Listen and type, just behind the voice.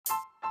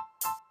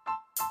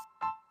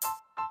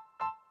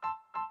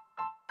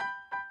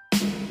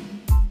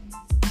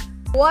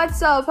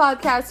What's up,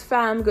 podcast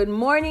fam? Good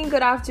morning,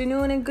 good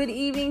afternoon, and good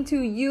evening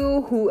to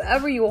you,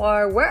 whoever you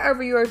are,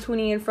 wherever you are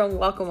tuning in from.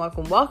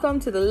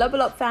 Welcome to the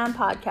Level Up Fam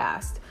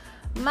podcast.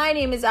 My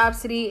name is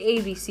Absidy,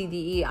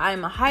 ABCDE. I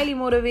am a highly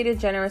motivated,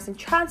 generous, and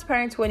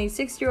transparent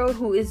 26-year-old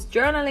who is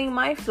journaling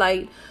my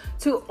flight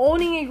to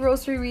owning a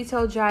grocery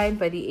retail giant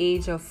by the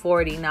age of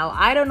 40. Now,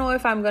 I don't know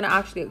if I'm going to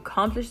actually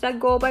accomplish that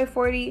goal by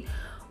 40,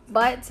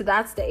 but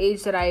that's the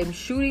age that I am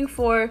shooting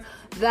for.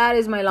 That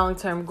is my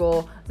long-term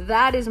goal.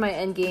 That is my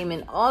end game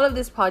in all of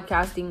this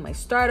podcasting, my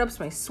startups,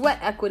 my sweat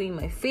equity,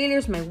 my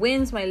failures, my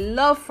wins, my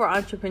love for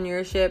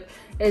entrepreneurship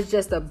is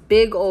just a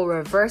big old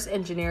reverse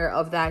engineer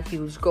of that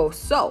huge goal.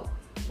 So,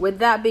 with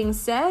that being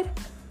said,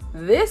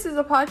 this is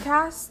a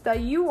podcast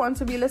that you want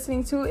to be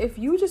listening to if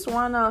you just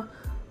want to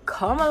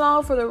come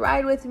along for the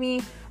ride with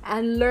me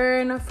and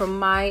learn from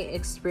my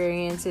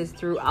experiences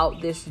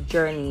throughout this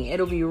journey.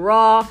 It'll be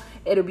raw,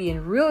 it'll be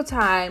in real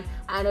time,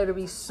 and it'll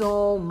be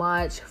so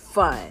much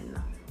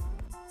fun.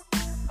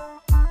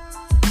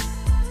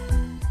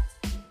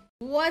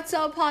 What's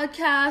up,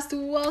 podcast?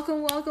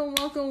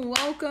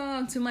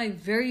 Welcome to my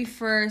very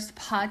first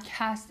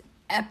podcast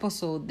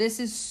episode. This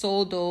is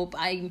so dope.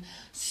 I'm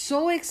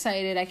so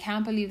excited. I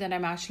can't believe that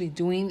I'm actually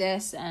doing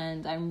this,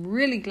 and I'm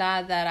really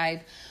glad that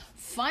I've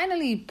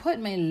finally put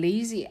my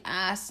lazy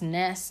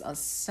assness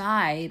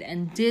aside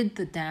and did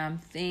the damn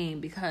thing,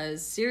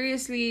 because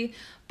seriously,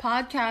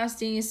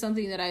 podcasting is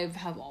something that I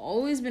have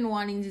always been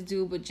wanting to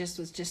do, but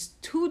was just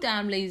too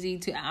damn lazy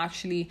to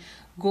actually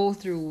go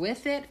through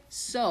with it.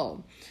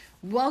 So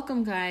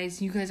welcome,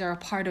 guys. You guys are a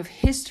part of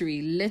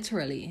history,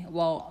 literally.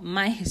 Well,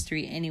 my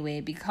history anyway,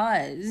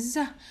 because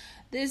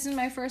this is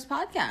my first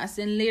podcast,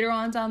 and later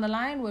on down the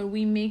line, when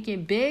we make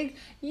it big,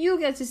 you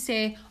get to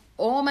say,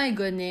 oh my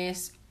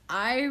goodness,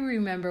 I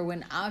remember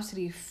when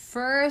Absidy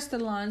first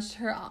launched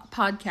her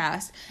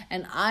podcast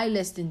and I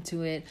listened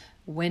to it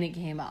when it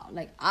came out.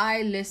 Like,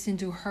 I listened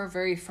to her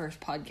very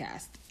first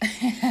podcast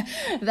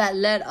that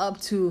led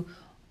up to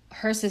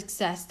her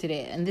success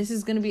today. And this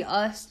is going to be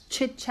us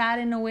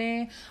chit-chatting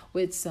away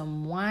with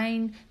some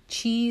wine,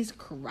 cheese,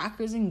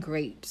 crackers, and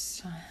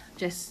grapes.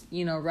 Just,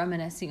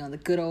 reminiscing on the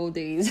good old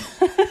days.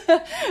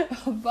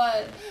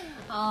 But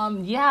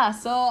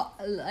so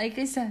like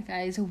I said,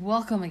 guys,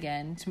 welcome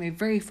again to my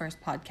very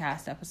first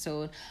podcast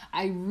episode.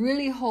 I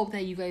really hope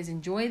that you guys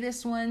enjoy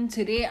this one.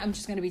 Today I'm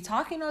just going to be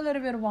talking a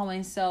little bit about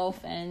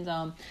myself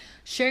and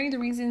sharing the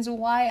reasons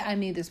why I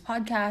made this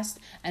podcast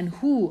and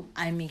who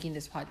I'm making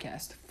this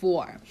podcast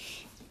for.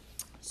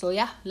 So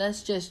yeah,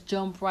 let's just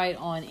jump right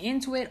on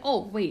into it.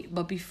 Oh wait,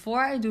 but before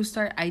I do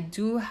start, I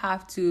do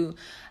have to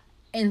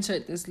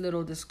insert this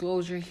little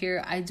disclosure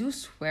here. I do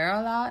swear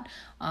a lot,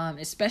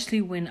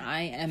 especially when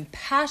I am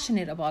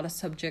passionate about a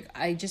subject.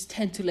 I just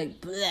tend to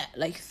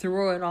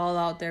throw it all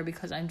out there,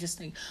 because I'm just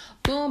like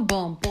boom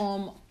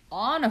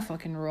on a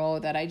fucking roll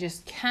that I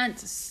just can't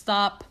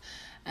stop,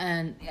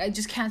 and I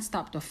just can't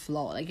stop the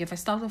flow. Like, if I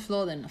stop the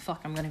flow, then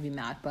I'm gonna be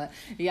mad. But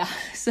yeah,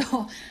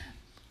 so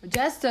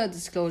just a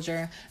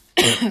disclosure.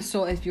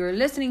 So if you're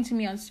listening to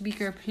me on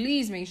speaker,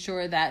 please make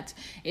sure that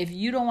if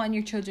you don't want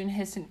your children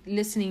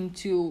listening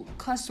to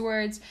cuss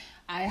words,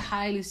 I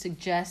highly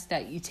suggest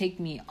that you take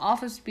me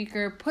off of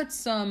speaker, put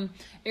some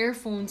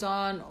earphones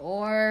on,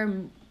 or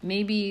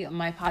maybe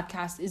my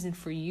podcast isn't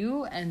for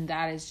you, and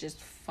that is just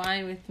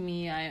fine with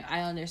me.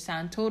 I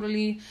understand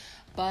totally.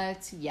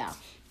 But yeah,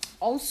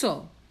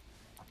 also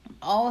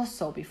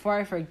before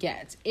I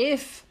forget,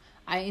 if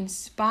I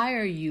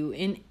inspire you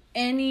in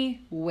any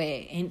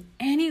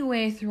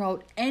way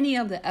throughout any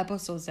of the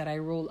episodes that I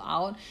roll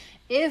out,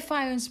 if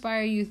I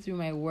inspire you through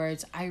my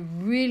words, I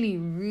really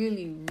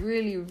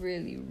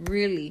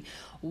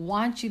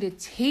want you to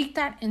take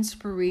that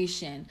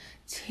inspiration,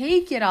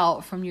 take it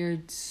out from your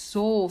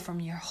soul, from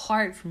your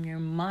heart, from your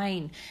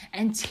mind,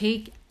 and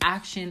take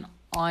action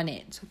on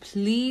it. So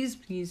please,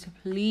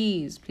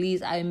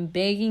 I'm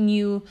begging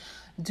you,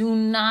 do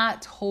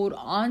not hold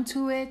on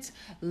to it.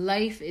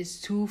 Life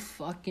is too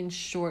fucking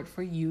short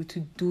for you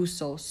to do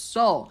so.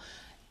 So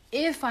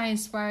if I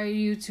inspire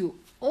you to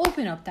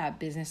open up that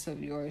business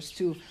of yours,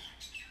 to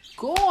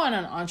go on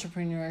an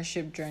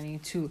entrepreneurship journey,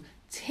 to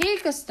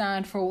take a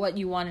stand for what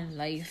you want in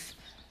life,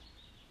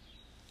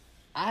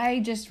 I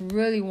just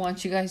really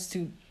want you guys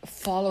to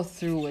follow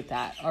through with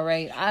that. All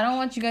right, I don't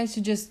want you guys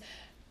to just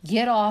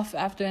get off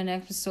after an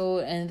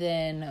episode and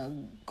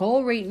then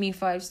go rate me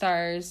 5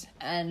 stars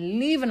and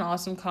leave an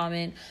awesome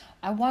comment.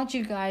 I want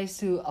you guys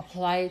to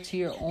apply it to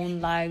your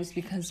own lives,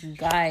 because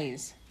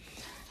guys,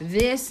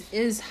 this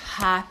is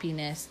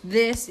happiness,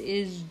 this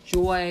is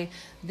joy,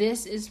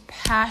 this is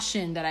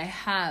passion that I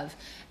have,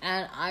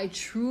 and I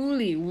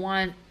truly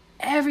want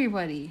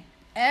everybody,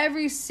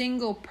 every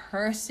single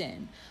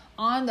person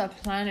on the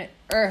planet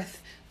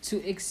Earth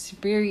to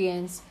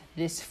experience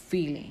this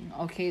feeling,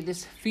 okay?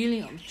 This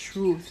feeling of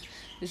truth,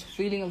 this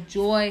feeling of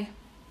joy,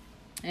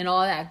 and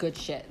all that good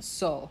shit.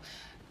 So,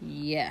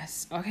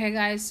 yes. Okay,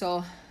 guys.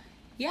 So,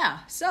 yeah.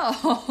 So,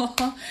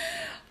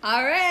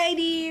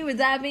 alrighty. With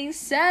that being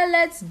said,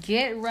 let's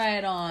get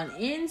right on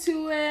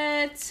into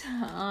it.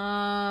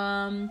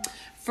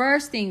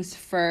 first things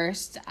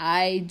first,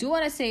 I do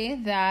want to say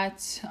that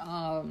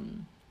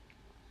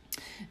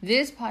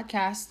this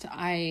podcast,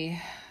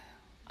 I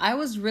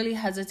was really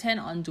hesitant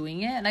on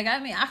doing it. Like, I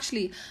mean,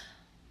 actually,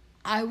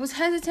 I was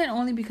hesitant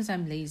only because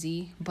I'm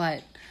lazy,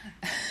 but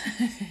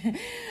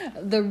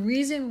the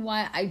reason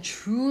why I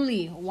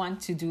truly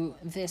want to do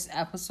this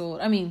episode,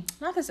 I mean,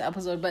 not this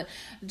episode, but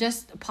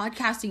just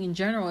podcasting in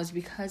general, is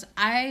because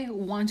I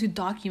want to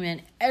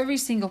document every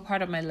single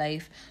part of my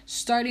life,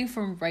 starting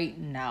from right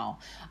now.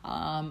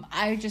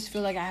 I just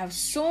feel like I have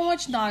so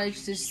much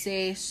knowledge to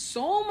say,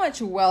 so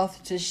much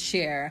wealth to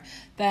share,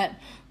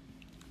 that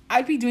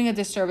I'd be doing a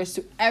disservice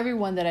to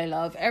everyone that I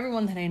love,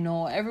 everyone that I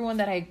know, everyone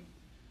that I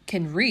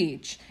can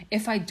reach,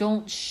 if I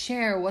don't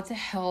share what the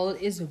hell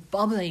is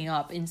bubbling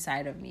up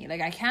inside of me.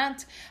 Like, I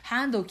can't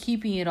handle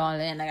keeping it all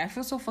in. Like, I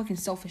feel so fucking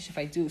selfish if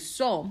I do.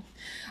 So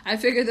I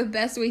figured the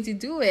best way to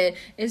do it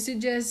is to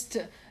just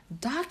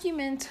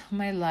document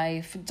my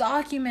life,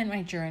 document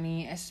my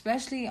journey,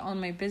 especially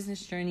on my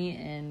business journey.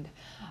 And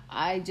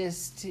I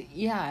just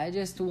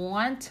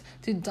want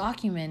to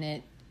document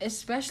it,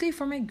 especially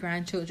for my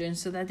grandchildren,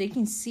 so that they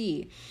can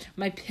see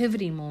my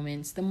pivoting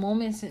moments, the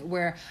moments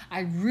where I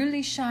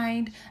really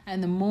shined,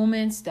 and the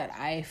moments that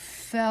I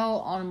fell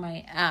on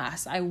my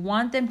ass. I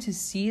want them to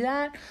see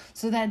that,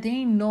 so that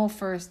they know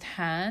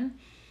firsthand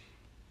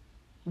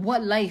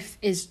what life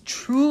is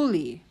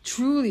truly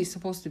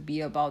supposed to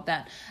be about.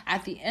 That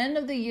at the end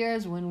of the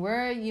years, when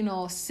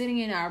we're, sitting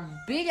in our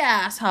big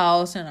ass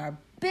house and our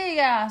big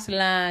ass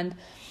land,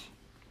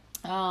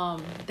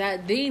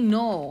 that they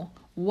know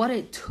what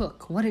it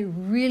took, what it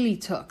really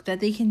took, that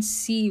they can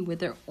see with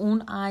their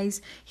own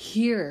eyes,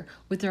 hear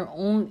with their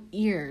own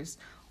ears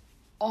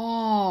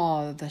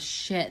all the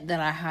shit that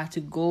I had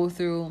to go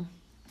through,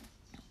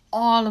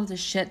 all of the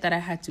shit that I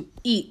had to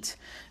eat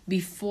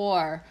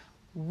before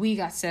we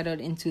got settled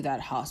into that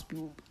house.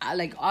 I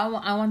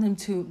want them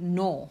to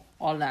know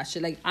all that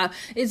shit. Like,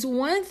 it's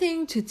one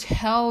thing to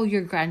tell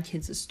your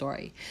grandkids a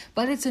story,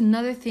 but it's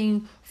another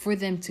thing for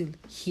them to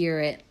hear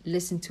it,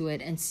 listen to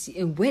it, and see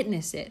and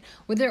witness it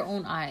with their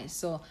own eyes.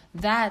 So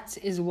that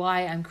is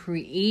why I'm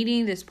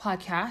creating this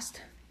podcast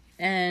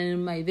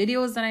and my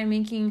videos that I'm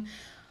making.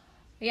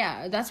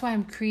 Yeah, that's why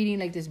I'm creating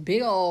like this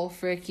big old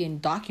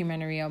freaking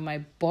documentary of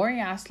my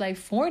boring ass life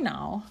for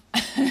now.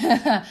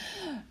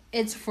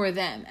 It's for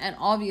them, and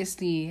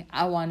obviously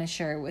I want to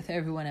share it with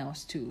everyone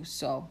else too.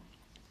 So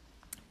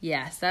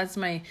yes, that's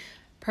my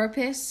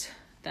purpose.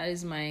 That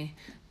is my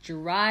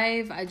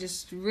drive. I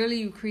just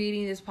really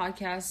creating this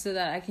podcast so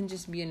that I can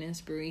just be an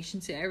inspiration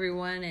to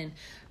everyone and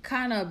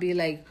kind of be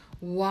like,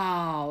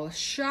 wow,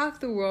 shock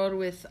the world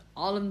with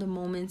all of the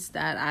moments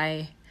that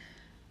I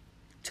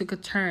took a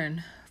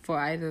turn for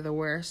either the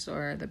worst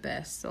or the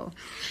best. So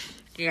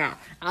yeah,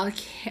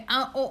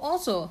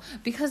 also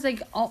because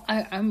like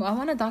I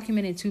want to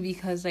document it too,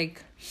 because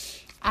like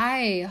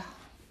I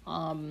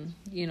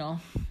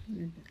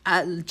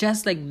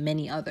just like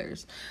many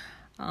others,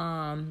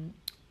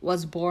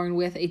 was born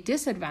with a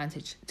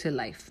disadvantage to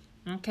life.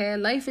 Okay,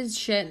 life is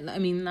shit. I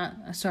mean,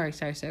 sorry.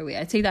 Wait,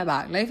 I take that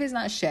back. Life is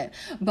not shit.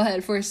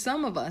 But for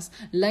some of us,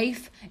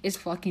 life is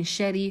fucking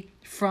shitty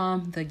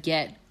from the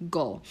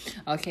get-go.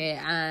 Okay,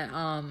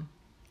 and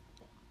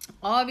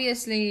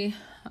obviously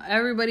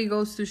everybody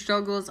goes through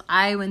struggles.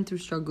 I went through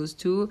struggles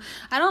too.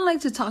 I don't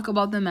like to talk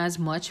about them as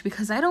much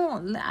because I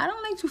don't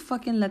like to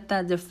fucking let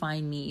that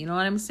define me. You know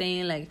what I'm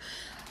saying? Like,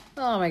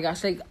 oh my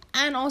gosh, like,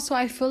 and also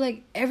I feel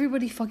like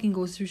everybody fucking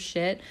goes through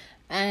shit,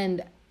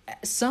 and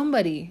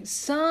somebody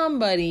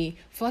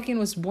fucking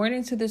was born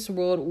into this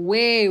world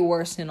way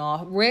worse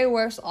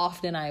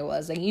off than I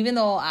was. Like, even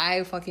though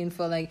I fucking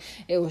feel like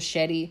it was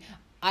shitty,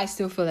 I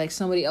still feel like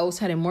somebody else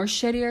had it more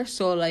shittier.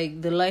 So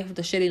like the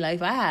shitty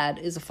life I had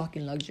is a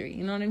fucking luxury.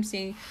 You know what I'm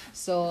saying?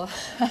 So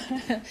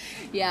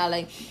yeah,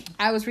 like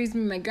I was raised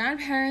with my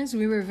grandparents.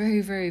 We were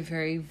very, very,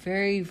 very,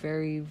 very,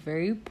 very,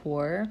 very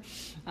poor.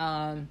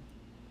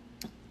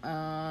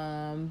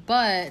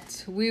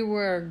 But we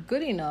were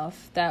good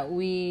enough that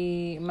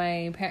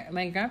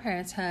my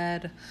grandparents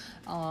had,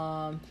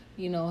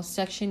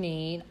 Section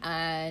 8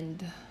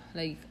 and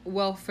like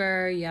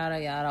welfare,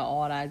 yada yada,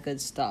 all that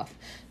good stuff.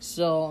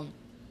 So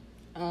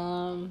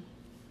yeah,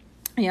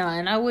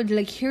 and I would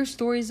like hear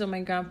stories of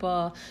my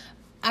grandpa.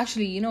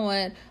 Actually, you know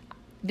what?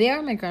 They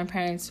are my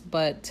grandparents,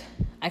 but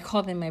I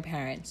call them my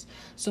parents.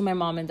 So my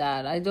mom and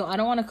dad. I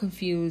don't want to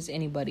confuse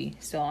anybody.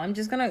 So I'm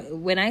just gonna,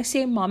 when I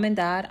say mom and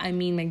dad, I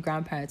mean my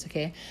grandparents.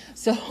 Okay.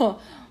 So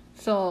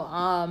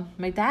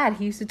my dad,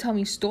 he used to tell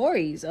me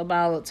stories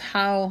about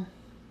how,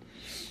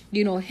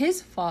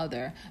 his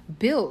father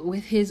built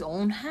with his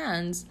own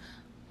hands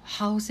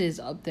houses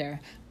up there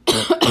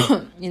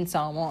in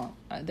Salmon,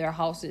 their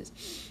houses.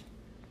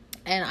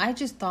 And I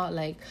just thought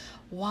like,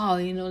 wow,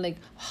 like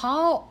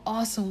how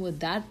awesome would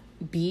that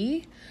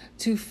be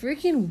to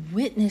freaking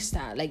witness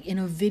that, like in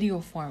a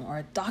video form or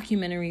a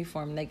documentary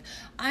form. Like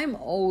I'm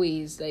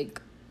always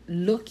like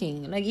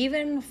looking. Like,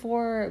 even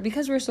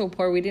because we're so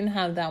poor, we didn't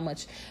have that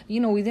much, we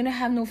didn't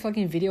have no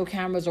fucking video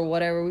cameras or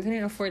whatever. We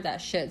couldn't afford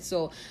that shit.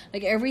 So,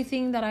 like,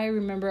 everything that I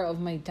remember of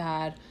my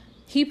dad,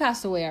 he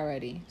passed away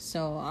already.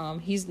 So,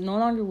 he's no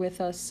longer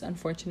with us,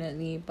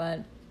 unfortunately.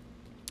 But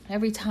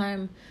every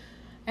time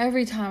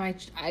every time I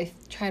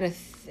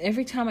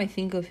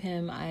think of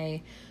him,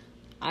 I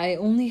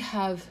only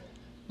have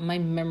my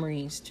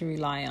memories to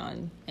rely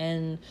on.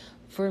 And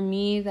for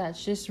me,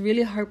 that's just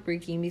really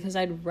heartbreaking, because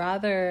I'd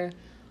rather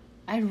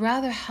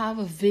have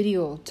a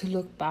video to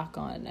look back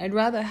on. I'd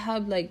rather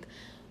have like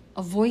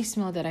a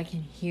voicemail that I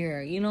can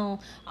hear.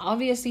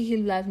 Obviously he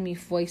left me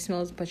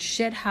voicemails, but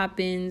shit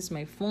happens.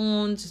 My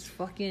phone just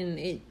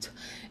fucking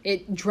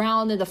it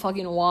drowned in the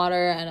fucking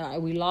water,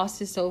 and we lost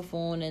his cell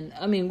phone,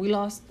 and we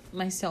lost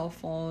my cell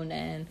phone.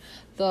 And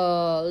the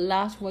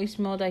last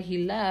voicemail that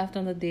he left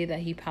on the day that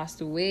he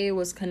passed away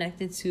was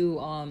connected to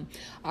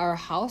our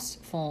house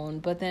phone,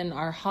 but then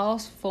our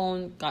house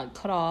phone got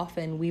cut off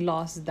and we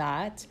lost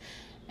that,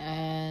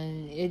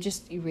 and it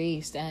just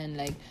erased. And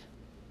like,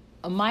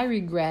 my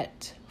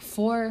regret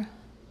for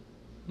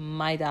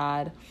my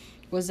dad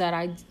was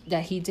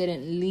that he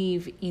didn't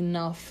leave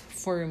enough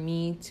for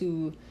me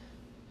to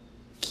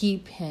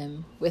keep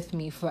him with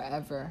me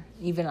forever,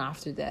 even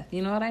after death.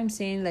 You know what I'm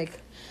saying?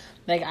 Like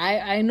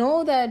I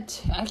know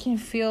that I can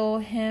feel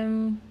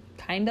him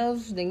kind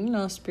of,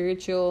 like,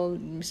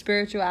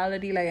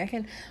 spirituality. Like, I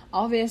can,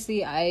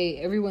 obviously,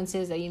 everyone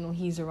says that,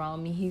 he's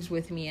around me, he's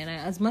with me. And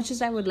as much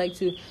as I would love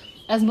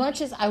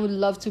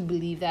to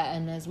believe that,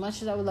 and as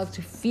much as I would love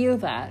to feel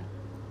that,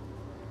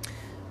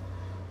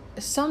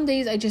 some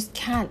days I just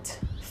can't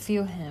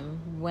feel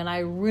him. When I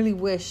really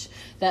wish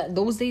that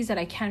those days that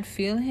I can't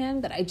feel him,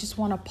 that I just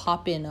want to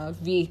pop in a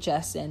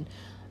VHS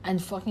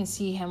and fucking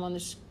see him on the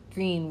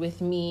screen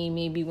with me,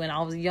 maybe when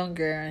I was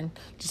younger, and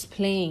just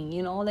playing,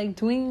 like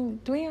doing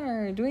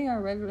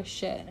our regular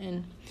shit.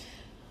 And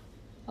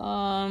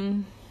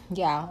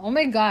yeah, oh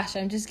my gosh,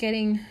 I'm just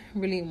getting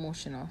really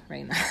emotional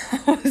right now.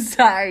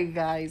 Sorry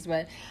guys,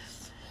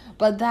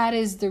 but that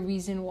is the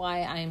reason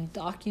why I'm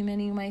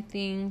documenting my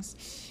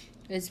things.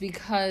 It's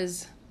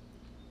because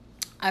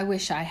I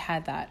wish I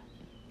had that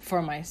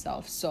for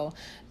myself. So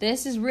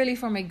this is really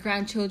for my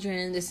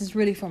grandchildren. This is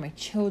really for my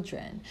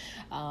children,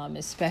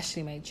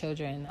 especially my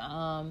children.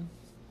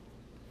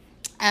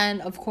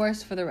 And of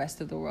course for the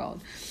rest of the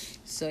world.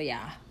 So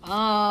yeah.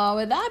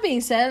 With that being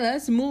said,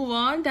 let's move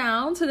on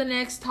down to the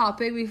next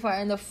topic before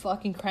I end up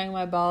fucking crying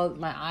my balls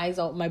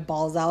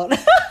out.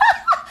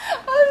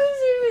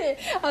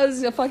 I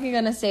was fucking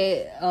gonna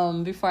say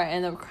before I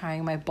end up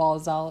crying my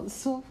balls out.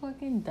 So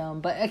fucking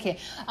dumb. But okay.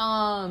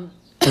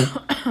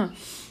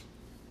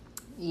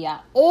 Yeah.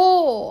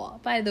 Oh,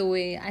 by the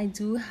way, I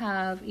do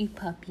have a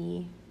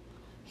puppy.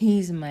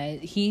 He's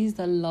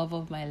the love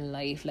of my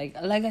life. Like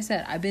I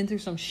said, I've been through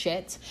some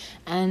shit,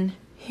 and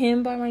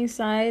him by my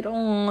side,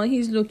 oh,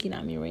 he's looking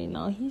at me right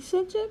now. He's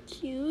such a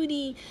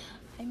cutie.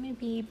 Hi, my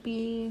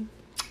baby.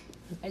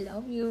 I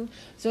love you.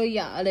 So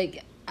yeah,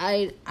 like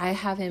I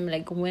have him.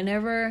 Like,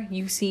 whenever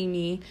you see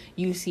me,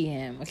 you see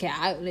him. Okay,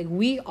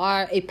 we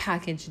are a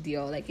package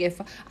deal. Like, if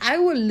I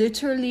would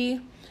literally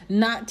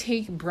not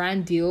take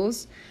brand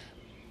deals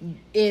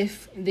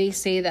if they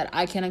say that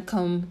I cannot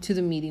come to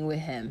the meeting with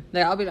him.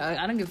 Like, I'll be like,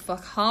 I don't give a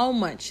fuck how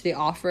much they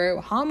offer,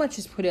 how much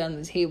is put on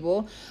the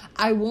table.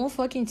 I won't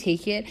fucking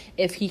take it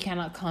if he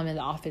cannot come in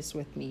the office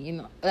with me.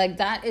 Like,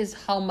 that is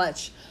how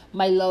much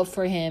my love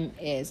for him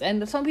is.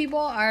 And some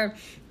people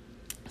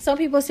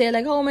say,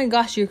 like, oh my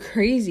gosh, you're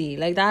crazy.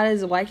 Like, that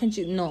is, why can't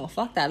you? No,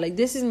 fuck that. Like,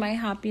 this is my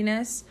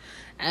happiness.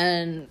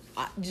 And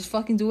just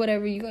fucking do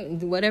whatever you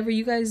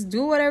guys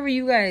do. Whatever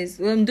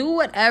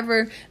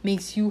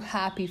makes you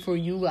happy for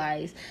you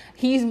guys.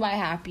 He's my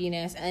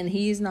happiness, and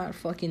he's not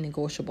fucking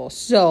negotiable.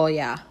 So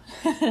yeah.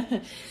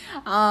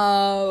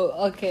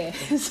 Okay.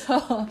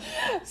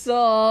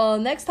 So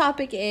next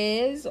topic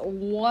is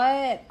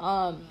what?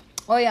 Who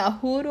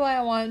do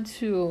I want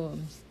to?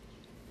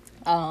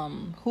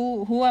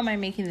 Who am I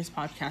making this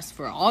podcast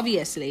for?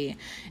 Obviously,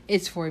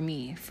 it's for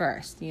me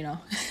first,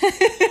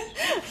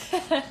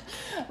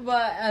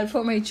 but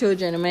for my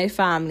children and my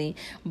family.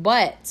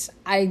 But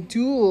I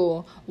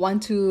do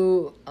want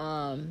to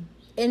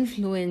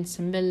influence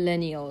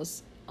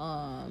millennials.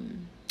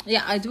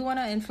 I do want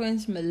to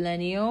influence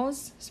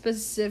millennials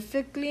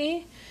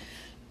specifically,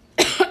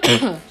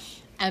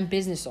 and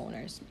business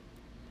owners.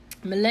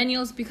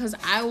 Millennials, because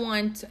I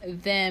want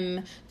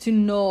them to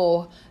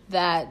know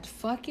that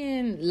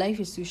fucking life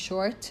is too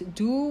short.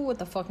 Do what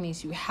the fuck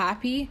makes you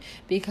happy,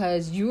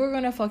 because you are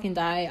gonna fucking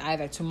die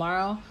either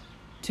tomorrow,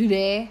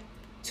 today,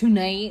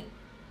 tonight,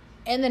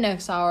 in the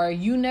next hour.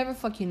 You never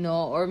fucking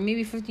know, or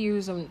maybe 50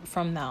 years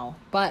from now.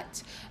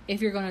 But if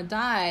you're gonna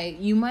die,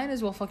 you might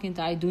as well fucking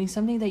die doing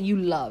something that you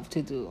love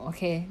to do.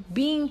 Okay,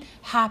 being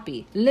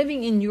happy,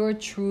 living in your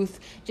truth,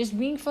 just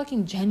being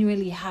fucking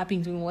genuinely happy,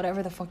 doing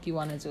whatever the fuck you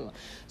want to do.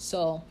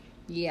 So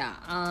yeah,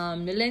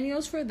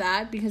 millennials for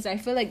that, because I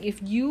feel like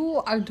if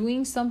you are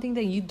doing something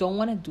that you don't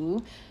want to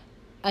do,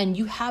 and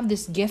you have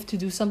this gift to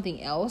do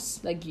something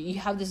else, like you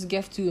have this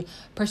gift to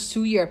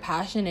pursue your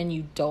passion and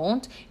you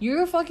don't,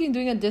 you're fucking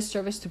doing a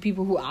disservice to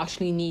people who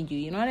actually need you.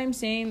 You know what I'm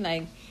saying?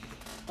 Like,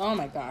 oh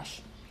my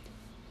gosh.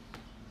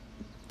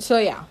 So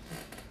yeah,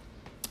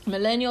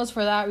 millennials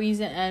for that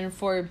reason, and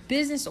for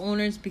business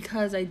owners,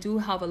 because I do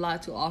have a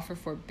lot to offer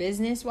for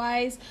business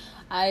wise.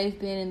 I've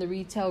been in the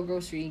retail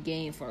grocery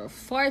game for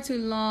far too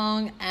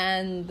long,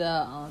 and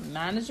the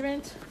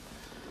management,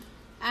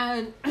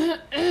 and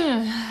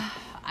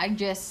I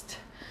just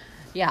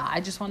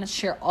want to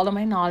share all of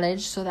my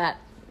knowledge so that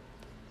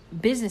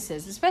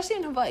businesses, especially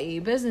in Hawaii,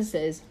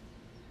 businesses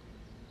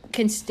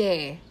can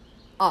stay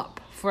up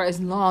for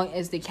as long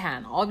as they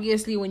can.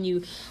 Obviously, when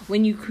you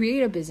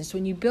create a business,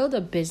 when you build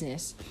a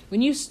business,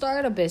 when you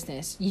start a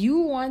business, you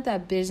want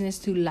that business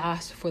to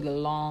last for the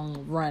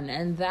long run.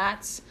 And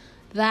that's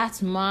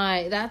what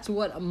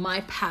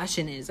my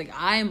passion is. Like,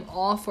 I am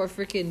all for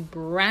freaking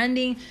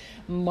branding,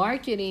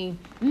 marketing,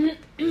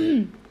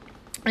 and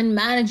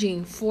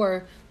managing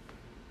for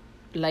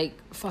like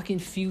fucking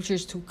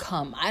futures to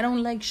come. I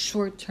don't like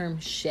short-term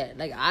shit.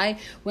 Like,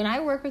 when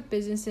I work with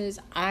businesses,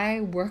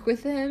 I work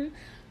with them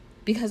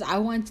because I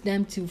want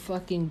them to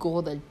fucking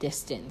go the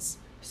distance.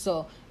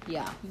 So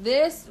yeah,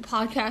 this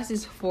podcast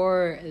is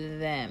for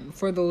them,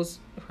 for those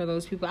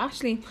people.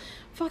 Actually,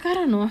 I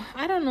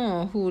don't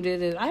know who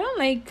did it. I don't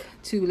like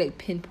to like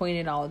pinpoint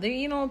it all.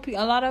 They, a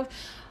lot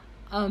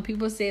of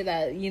people say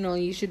that,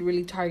 you should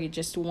really target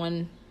just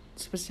one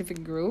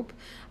specific group.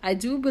 I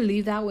do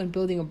believe that when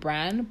building a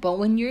brand, but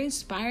when you're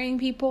inspiring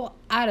people,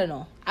 I don't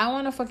know. I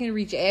want to fucking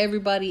reach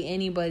everybody,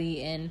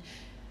 anybody, and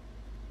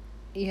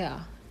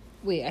yeah.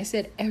 Wait, I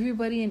said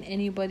everybody and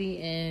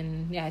anybody,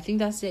 and yeah, I think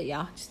that's it.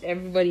 Yeah, just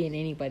everybody and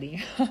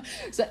anybody.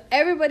 So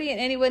everybody and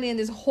anybody in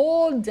this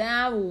whole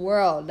damn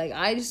world. Like,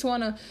 I just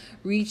want to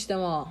reach them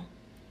all.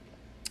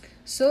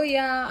 So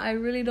yeah, I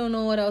really don't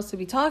know what else to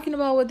be talking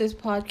about with this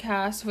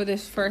podcast for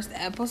this first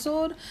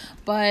episode,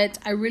 but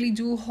I really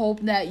do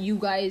hope that you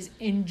guys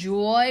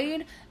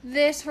enjoyed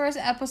this first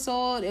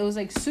episode. It was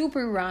like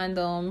super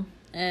random,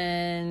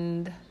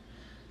 and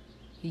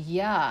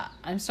yeah,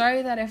 I'm sorry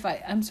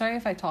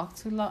if I talk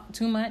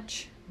too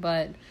much,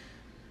 but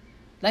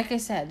like I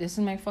said, this is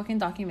my fucking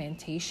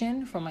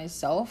documentation for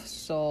myself.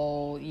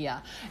 So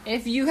yeah,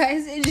 if you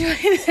guys enjoyed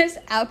this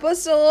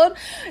episode,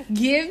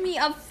 give me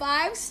a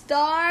 5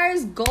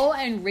 stars. Go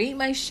and rate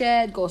my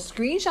shit. Go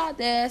screenshot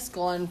this.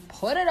 Go and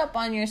put it up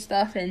on your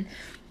stuff and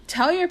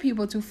tell your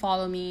people to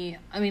follow me.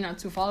 I mean, not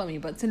to follow me,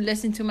 but to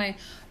listen to my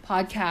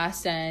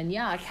podcast. And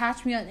yeah,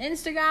 catch me on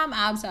Instagram,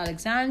 Abs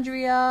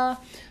Alexandria,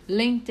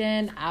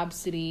 LinkedIn,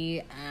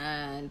 Absidy,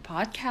 and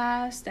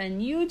podcast,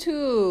 and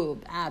YouTube,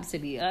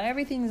 Absidy.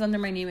 Everything's under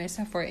my name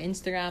except for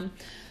Instagram.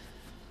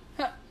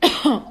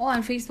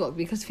 On Facebook,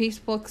 because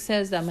Facebook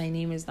says that my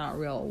name is not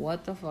real.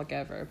 What the fuck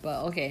ever.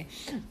 But okay.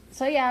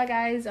 So yeah,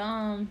 guys,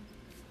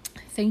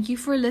 thank you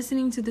for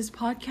listening to this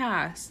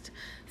podcast.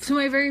 To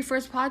my very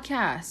first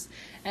podcast.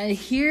 And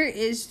here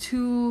is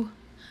to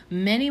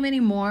many,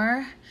 many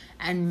more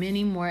and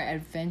many more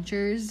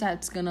adventures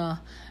that's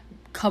gonna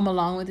come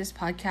along with this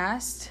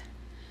podcast.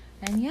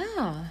 And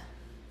yeah,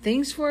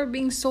 thanks for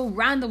being so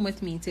random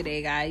with me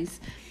today, guys.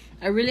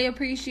 I really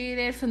appreciate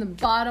it from the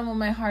bottom of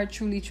my heart,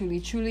 truly, truly,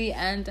 truly.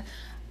 And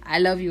I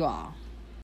love you all.